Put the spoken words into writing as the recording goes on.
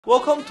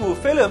Welcome to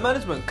Failure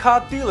Management Car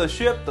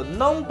Dealership, the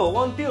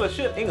 #1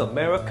 dealership in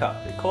America.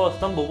 They call us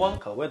 #1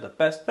 because we're the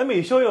best. Let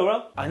me show you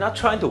around. I'm not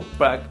trying to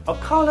brag. Our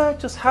car there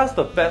just has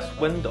the best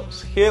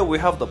windows. Here we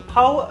have the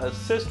power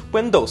assist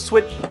window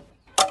switch.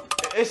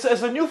 It's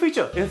a new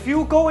feature. If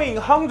you going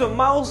 100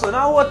 miles an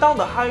hour down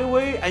the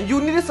highway and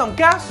you needed some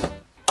gas,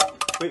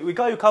 we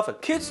got you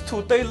covered. Kids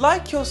today,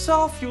 like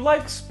yourself, you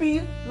like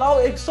speed,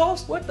 loud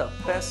exhaust, we're the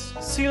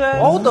best. See that?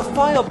 All the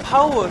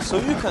firepower so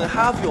you can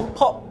have your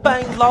pop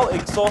bang loud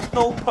exhaust,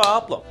 no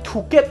problem.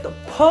 To get the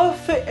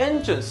perfect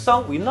engine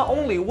sound, we not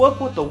only work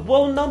with the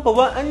world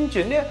 #1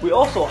 engineer, we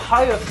also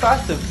hire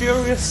Fast and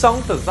Furious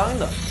sound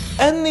designer.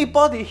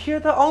 Anybody hear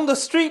that on the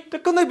street, they're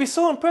gonna be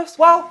so impressed.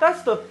 Wow,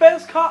 that's the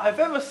best car I've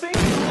ever seen.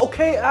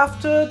 Okay,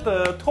 after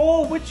the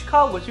tour, which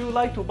car would you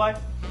like to buy?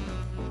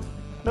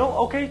 No?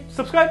 Okay,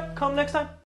 subscribe, come next time.